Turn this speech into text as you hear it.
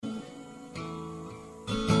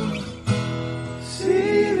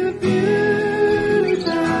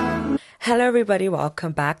Hello everybody,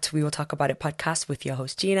 welcome back to We Will Talk About It podcast with your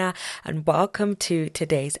host Gina, and welcome to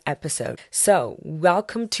today's episode. So,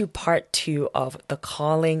 welcome to part 2 of The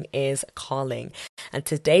Calling is Calling, and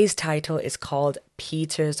today's title is called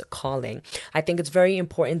Peter's Calling. I think it's very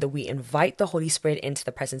important that we invite the Holy Spirit into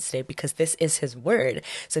the presence today because this is His word.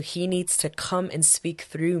 So He needs to come and speak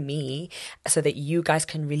through me so that you guys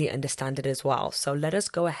can really understand it as well. So let us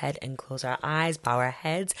go ahead and close our eyes, bow our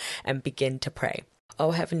heads, and begin to pray.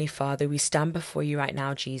 Oh, Heavenly Father, we stand before you right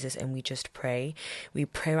now, Jesus, and we just pray. We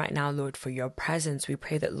pray right now, Lord, for your presence. We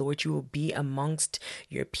pray that, Lord, you will be amongst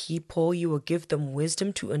your people. You will give them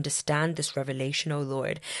wisdom to understand this revelation, oh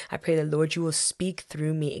Lord. I pray that, Lord, you will speak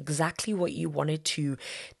through me exactly what you wanted to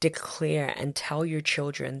declare and tell your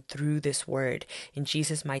children through this word. In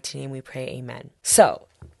Jesus' mighty name we pray, amen. So,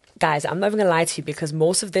 guys, I'm not even going to lie to you because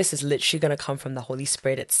most of this is literally going to come from the Holy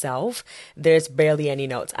Spirit itself. There's barely any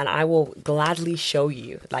notes, and I will gladly show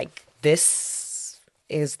you. Like, this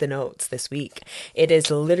is the notes this week. It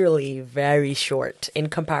is literally very short in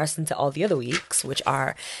comparison to all the other weeks, which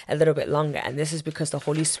are a little bit longer. And this is because the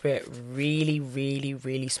Holy Spirit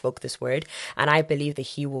really spoke this word. And I believe that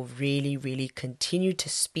He will really continue to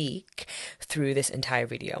speak through this entire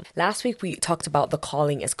video. Last week, we talked about the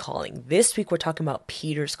calling is calling. This week, we're talking about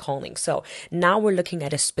Peter's calling. So now we're looking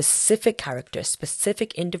at a specific character,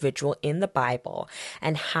 specific individual in the Bible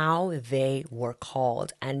and how they were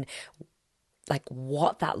called and like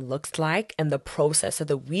what that looks like and the process so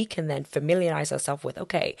that we can then familiarize ourselves with,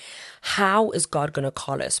 okay, how is God going to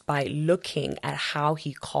call us? By looking at how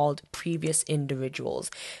He called previous individuals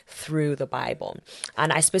through the Bible.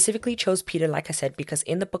 And I specifically chose Peter, like I said, because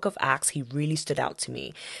in the book of Acts, he really stood out to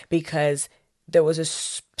me because there was a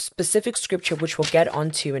specific scripture, which we'll get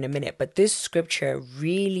onto in a minute, but this scripture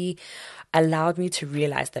really allowed me to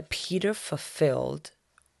realize that Peter fulfilled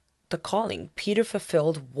the calling. Peter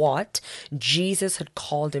fulfilled what Jesus had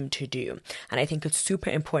called him to do. And I think it's super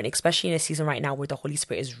important, especially in a season right now where the Holy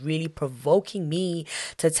Spirit is really provoking me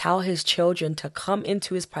to tell His children to come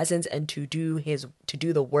into His presence and to do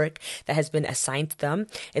the work that has been assigned to them.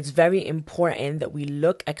 It's very important that we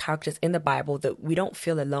look at characters in the Bible that we don't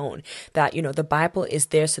feel alone, that, you know, the Bible is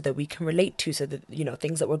there so that we can relate to, so that, you know,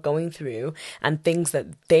 things that we're going through and things that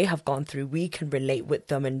they have gone through, we can relate with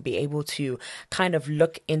them and be able to kind of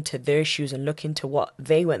look into their shoes and look into what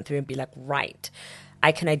they went through and be like, right,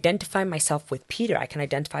 I can identify myself with Peter. I can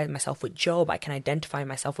identify myself with Job. I can identify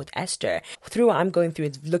myself with Esther. Through what I'm going through,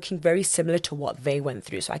 it's looking very similar to what they went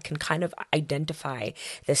through. So I can kind of identify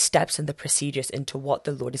the steps and the procedures into what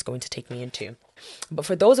the Lord is going to take me into. But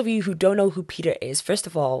for those of you who don't know who Peter is, first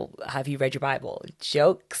of all, have you read your Bible?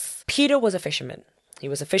 Jokes. Peter was a fisherman. He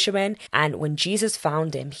was a fisherman. And when Jesus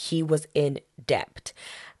found him, he was in debt.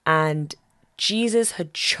 And Jesus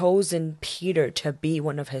had chosen Peter to be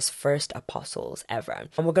one of His first apostles ever.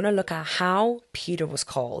 And we're going to look at how Peter was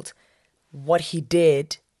called, what he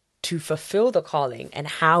did to fulfill the calling, and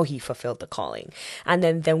how he fulfilled the calling. And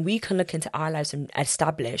then we can look into our lives and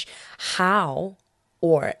establish how,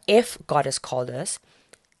 or if God has called us,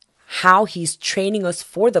 how He's training us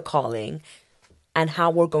for the calling, and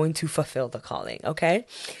how we're going to fulfill the calling, okay?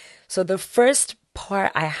 So the first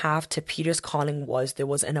part I have to Peter's calling was there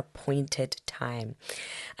was an appointed time.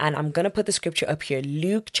 And I'm going to put the scripture up here,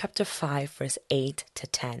 Luke chapter 5, verse 8 to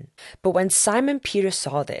 10. But when Simon Peter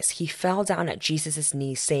saw this, he fell down at Jesus'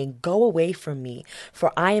 knees, saying, "Go away from me,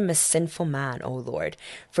 for I am a sinful man, O Lord."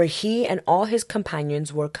 For he and all his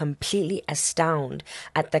companions were completely astounded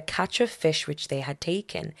at the catch of fish which they had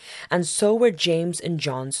taken. And so were James and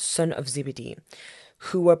John, son of Zebedee,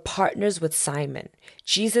 who were partners with Simon.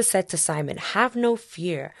 Jesus said to Simon, "Have no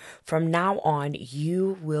fear. From now on,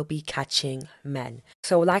 you will be catching men."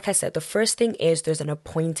 So like I said, the first thing is there's an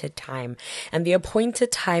appointed time. And the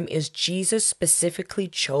appointed time is Jesus specifically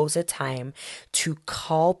chose a time to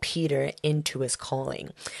call Peter into his calling.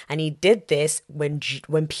 And he did this when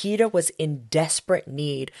Peter was in desperate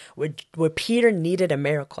need, where Peter needed a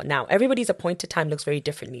miracle. Now, everybody's appointed time looks very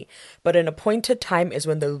differently, but an appointed time is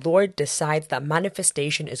when the Lord decides that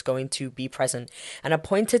manifestation is going to be present. An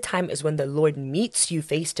appointed time is when the Lord meets you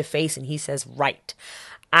face to face and He says, right,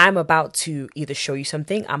 I'm about to either show you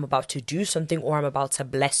something, I'm about to do something, or I'm about to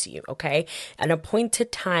bless you, okay? An appointed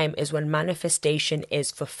time is when manifestation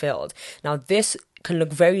is fulfilled. Now, this can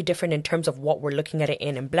look very different in terms of what we're looking at it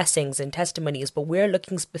in blessings and testimonies, but we're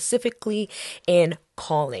looking specifically in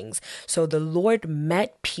callings. So the Lord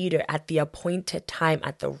met Peter at the appointed time,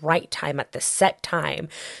 at the right time, at the set time,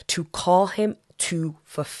 to call him to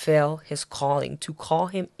fulfill his calling, to call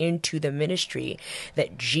him into the ministry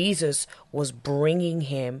that Jesus was bringing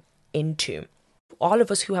him into. all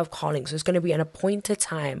of us who have callings, there's going to be an appointed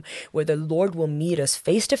time where the Lord will meet us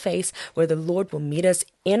face to face, where the Lord will meet us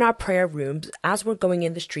in our prayer rooms, as we're going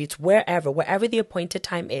in the streets, wherever the appointed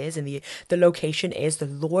time is and the location is, the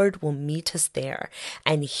Lord will meet us there,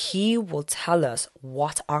 and he will tell us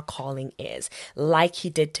what our calling is, like he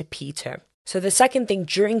did to Peter. So the second thing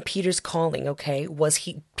during Peter's calling, was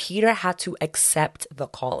Peter had to accept the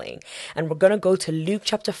calling. And we're going to go to Luke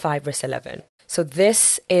chapter 5, verse 11. So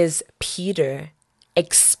this is Peter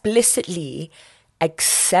explicitly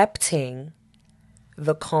accepting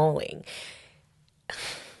the calling.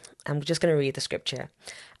 I'm just going to read the scripture.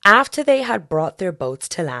 After they had brought their boats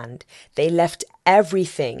to land, they left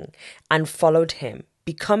everything and followed him,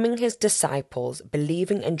 becoming his disciples,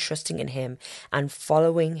 believing and trusting in him, and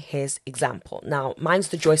following his example. Now, mine's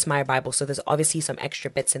the Joyce Meyer Bible, so there's obviously some extra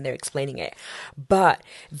bits in there explaining it. But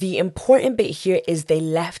the important bit here is they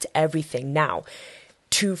left everything. Now,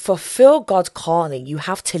 to fulfill God's calling, you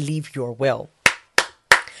have to leave your will.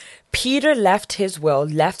 Peter left his will,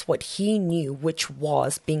 left what he knew, which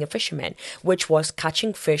was being a fisherman, which was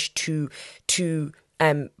catching fish to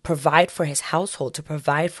provide for his household, to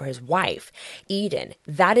provide for his wife, Eden.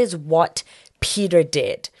 That is what Peter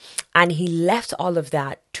did. And he left all of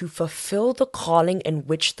that to fulfill the calling in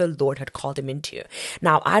which the Lord had called him into.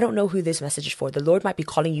 Now, I don't know who this message is for. The Lord might be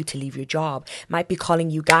calling you to leave your job, might be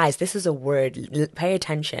calling you guys. This is a word. Pay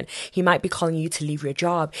attention. He might be calling you to leave your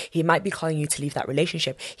job. He might be calling you to leave that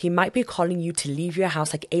relationship. He might be calling you to leave your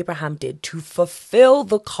house like Abraham did to fulfill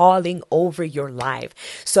the calling over your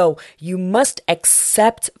life. So you must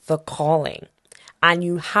accept the calling, and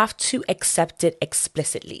you have to accept it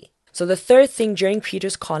explicitly. So the third thing during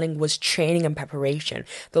Peter's calling was training and preparation.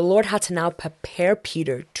 The Lord had to now prepare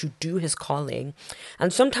Peter to do his calling.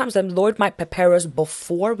 And sometimes the Lord might prepare us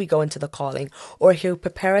before we go into the calling, or he'll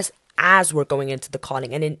prepare us as we're going into the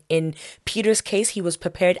calling. And in Peter's case, he was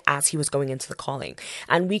prepared as he was going into the calling.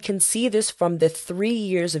 And we can see this from the 3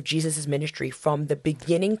 years of Jesus' ministry, from the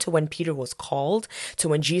beginning to when Peter was called, to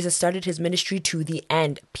when Jesus started his ministry, to the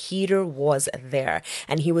end. Peter was there,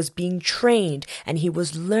 and he was being trained, and he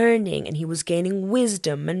was learning, and he was gaining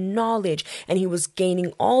wisdom and knowledge, and he was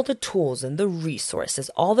gaining all the tools and the resources,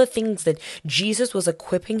 all the things that Jesus was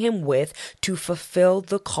equipping him with to fulfill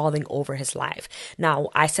the calling over his life. Now,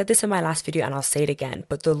 I said this in my last video and I'll say it again,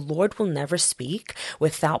 but the Lord will never speak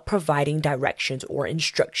without providing directions or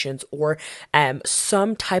instructions or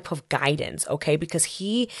some type of guidance, because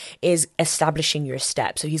he is establishing your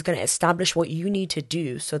steps. So he's going to establish what you need to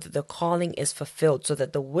do so that the calling is fulfilled, so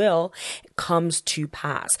that the will comes to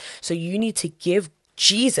pass. So you need to give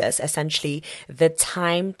Jesus essentially the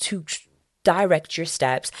time to direct your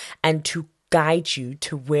steps and to guide you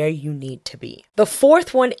to where you need to be. The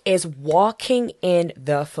fourth one is walking in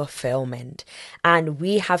the fulfillment. And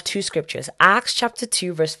we have two scriptures, Acts chapter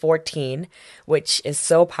 2, verse 14, which is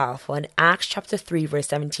so powerful, and Acts chapter 3, verse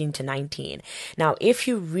 17 to 19. Now, if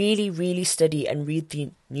you really, really study and read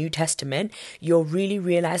the New Testament, you'll really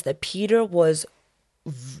realize that Peter was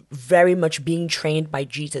very much being trained by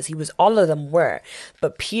Jesus. All of them were,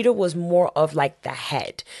 but Peter was more of like the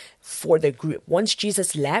head for the group. Once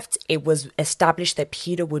Jesus left, it was established that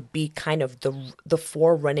Peter would be kind of the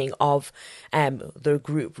forerunning of the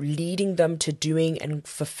group, leading them to doing and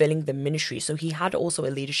fulfilling the ministry. So he had also a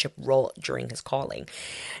leadership role during his calling.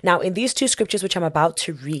 Now, in these two scriptures, which I'm about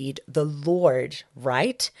to read, the Lord,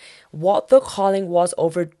 what the calling was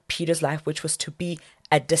over Peter's life, which was to be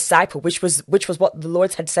a disciple, which was what the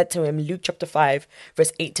Lord had said to him, Luke chapter 5,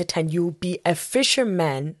 verse 8 to 10, you will be a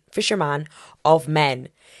fisherman of men.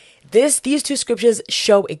 These two scriptures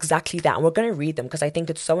show exactly that, and we're going to read them because I think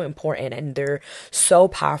it's so important and they're so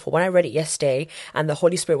powerful. When I read it yesterday and the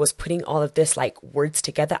Holy Spirit was putting all of this like words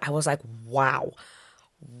together, I was like, wow,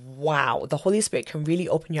 the Holy Spirit can really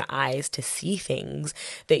open your eyes to see things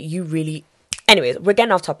that you really... Anyways, we're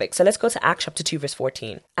getting off topic. So let's go to Acts chapter 2, verse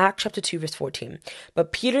 14. Acts chapter 2, verse 14.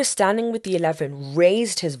 But Peter, standing with the 11,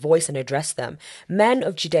 raised his voice and addressed them. Men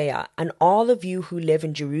of Judea, and all of you who live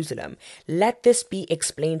in Jerusalem, let this be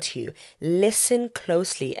explained to you. Listen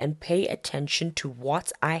closely and pay attention to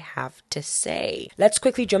what I have to say. Let's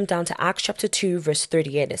quickly jump down to Acts chapter 2, verse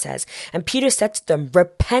 38. It says, and Peter said to them,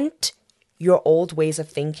 repent your old ways of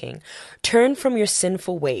thinking. Turn from your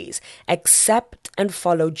sinful ways. Accept and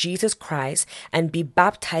follow Jesus Christ and be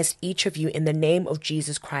baptized, each of you, in the name of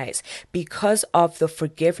Jesus Christ, because of the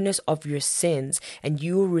forgiveness of your sins, and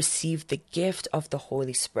you will receive the gift of the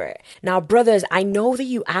Holy Spirit. Now, brothers, I know that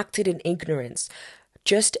you acted in ignorance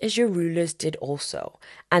just as your rulers did also.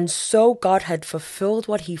 And so God had fulfilled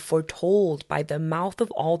what he foretold by the mouth of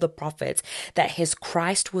all the prophets, that his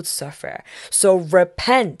Christ would suffer. So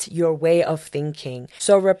repent your way of thinking.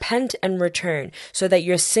 So repent and return, so that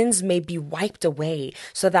your sins may be wiped away,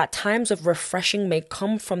 so that times of refreshing may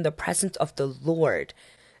come from the presence of the Lord.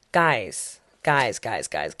 Guys. The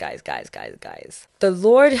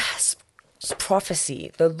Lord's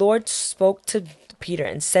prophecy, the Lord spoke to Peter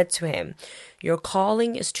and said to him, your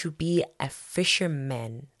calling is to be a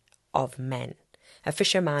fisherman of men. A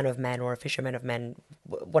fisherman of men, or a fisherman of men,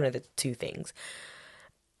 one of the two things.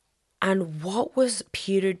 And what was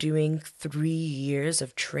Peter doing 3 years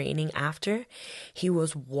of training after? He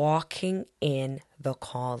was walking in the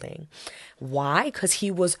calling. Why? Because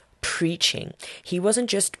he was preaching. He wasn't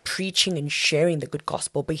just preaching and sharing the good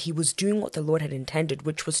gospel, but he was doing what the Lord had intended,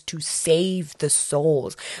 which was to save the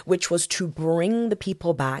souls, which was to bring the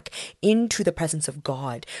people back into the presence of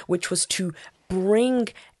God, which was to bring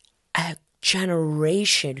a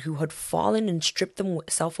generation who had fallen and stripped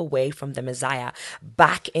themselves away from the Messiah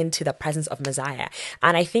back into the presence of Messiah.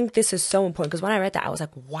 And I think this is so important, because when I read that, I was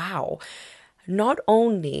like, wow, not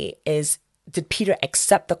only did Peter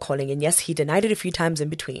accept the calling, and yes, he denied it a few times in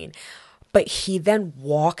between, but he then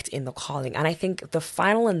walked in the calling. And I think the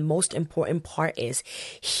final and most important part is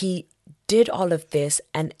he did all of this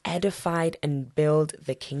and edified and build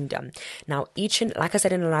the kingdom. Now, like I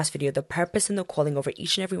said in the last video, the purpose and the calling over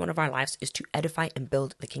each and every one of our lives is to edify and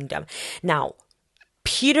build the kingdom. Now,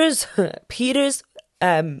 Peter's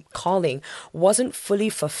calling wasn't fully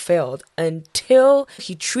fulfilled until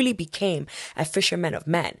he truly became a fisherman of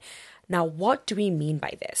men. Now, what do we mean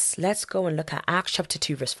by this? Let's go and look at Acts chapter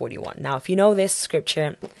 2, verse 41. Now, if you know this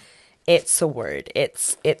scripture, it's a word.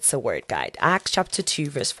 It's a word guide. Acts chapter 2,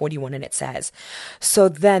 verse 41, and it says, so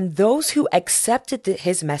then those who accepted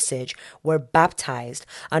his message were baptized,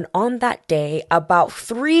 and on that day, about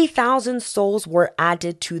 3,000 souls were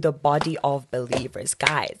added to the body of believers.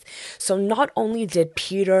 Guys, so not only did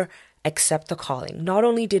Peter accept the calling, not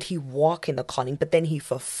only did he walk in the calling, but then he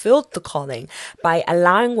fulfilled the calling by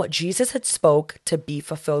allowing what Jesus had spoke to be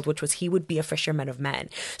fulfilled, which was he would be a fisherman of men.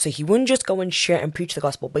 So he wouldn't just go and share and preach the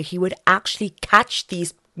gospel, but he would actually catch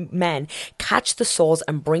these men, catch the souls,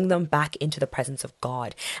 and bring them back into the presence of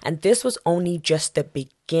God. And this was only just the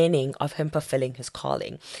beginning of him fulfilling his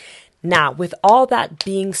calling. Now, with all that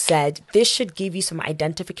being said, this should give you some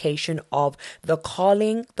identification of the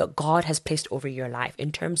calling that God has placed over your life,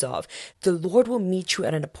 in terms of the Lord will meet you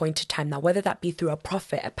at an appointed time. Now, whether that be through a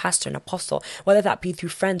prophet, a pastor, an apostle, whether that be through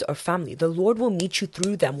friends or family, the Lord will meet you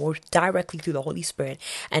through them or directly through the Holy Spirit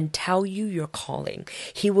and tell you your calling.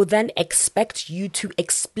 He will then expect you to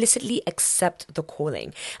explicitly accept the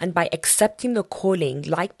calling. And by accepting the calling,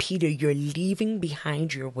 like Peter, you're leaving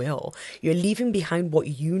behind your will. You're leaving behind what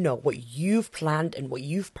you know, what you've planned and what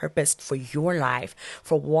you've purposed for your life,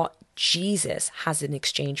 for what Jesus has in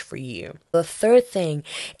exchange for you. The third thing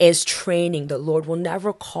is training. The Lord will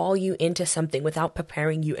never call you into something without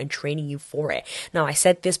preparing you and training you for it. Now, I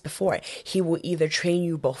said this before. He will either train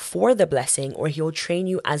you before the blessing, or he'll train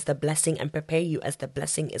you as the blessing and prepare you as the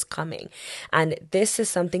blessing is coming. And this is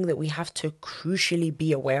something that we have to crucially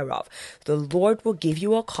be aware of. The Lord will give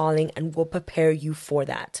you a calling and will prepare you for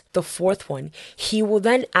that. The fourth one, he will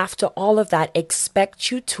then, after all of that, expect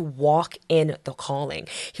you to walk in the calling.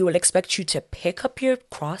 He will expect you to pick up your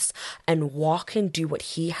cross and walk and do what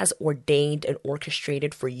he has ordained and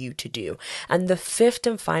orchestrated for you to do. And the fifth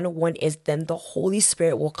and final one is then the Holy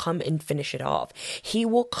Spirit will come and finish it off. He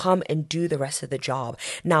will come and do the rest of the job.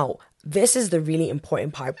 Now, this is the really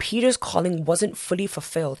important part. Peter's calling wasn't fully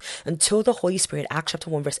fulfilled until the Holy Spirit, Acts chapter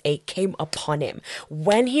 1 verse 8, came upon him.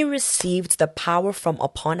 When he received the power from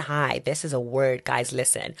upon high, this is a word, guys,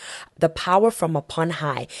 listen. The power from upon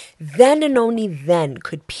high, then and only then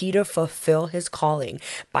could Peter fulfill his calling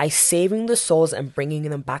by saving the souls and bringing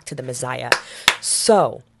them back to the Messiah.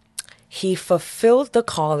 So, he fulfilled the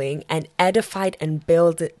calling and edified and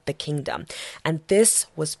built the kingdom. And this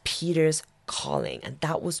was Peter's calling, and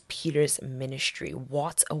that was Peter's ministry.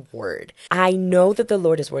 What a word. I know that the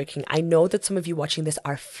Lord is working. I know that some of you watching this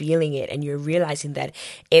are feeling it, and you're realizing that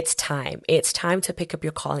it's time. It's time to pick up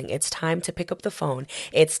your calling. It's time to pick up the phone.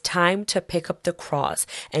 It's time to pick up the cross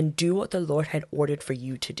and do what the Lord had ordered for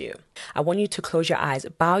you to do. I want you to close your eyes,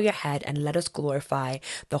 bow your head, and let us glorify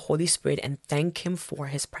the Holy Spirit and thank him for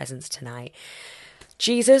his presence tonight.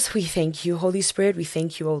 Jesus, we thank you. Holy Spirit, we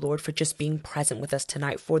thank you, O Lord, for just being present with us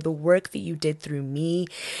tonight, for the work that you did through me,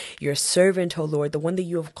 your servant, O Lord, the one that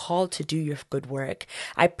you have called to do your good work.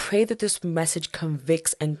 I pray that this message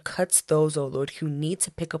convicts and cuts those, O Lord, who need to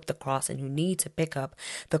pick up the cross and who need to pick up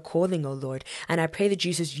the calling, O Lord. And I pray that,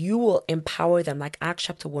 Jesus, you will empower them, like Acts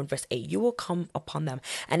chapter 1, verse 8. You will come upon them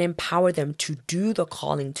and empower them to do the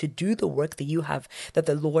calling, to do the work that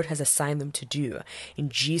the Lord has assigned them to do. In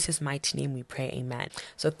Jesus' mighty name we pray, amen.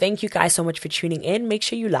 So thank you guys so much for tuning in. Make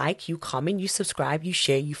sure you like, you comment, you subscribe, you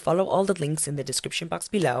share, you follow all the links in the description box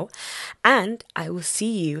below. And I will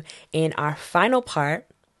see you in our final part,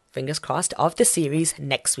 fingers crossed, of the series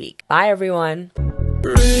next week. Bye, everyone.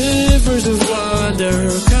 Rivers of water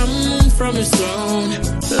come from his throne,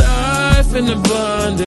 life in abundance.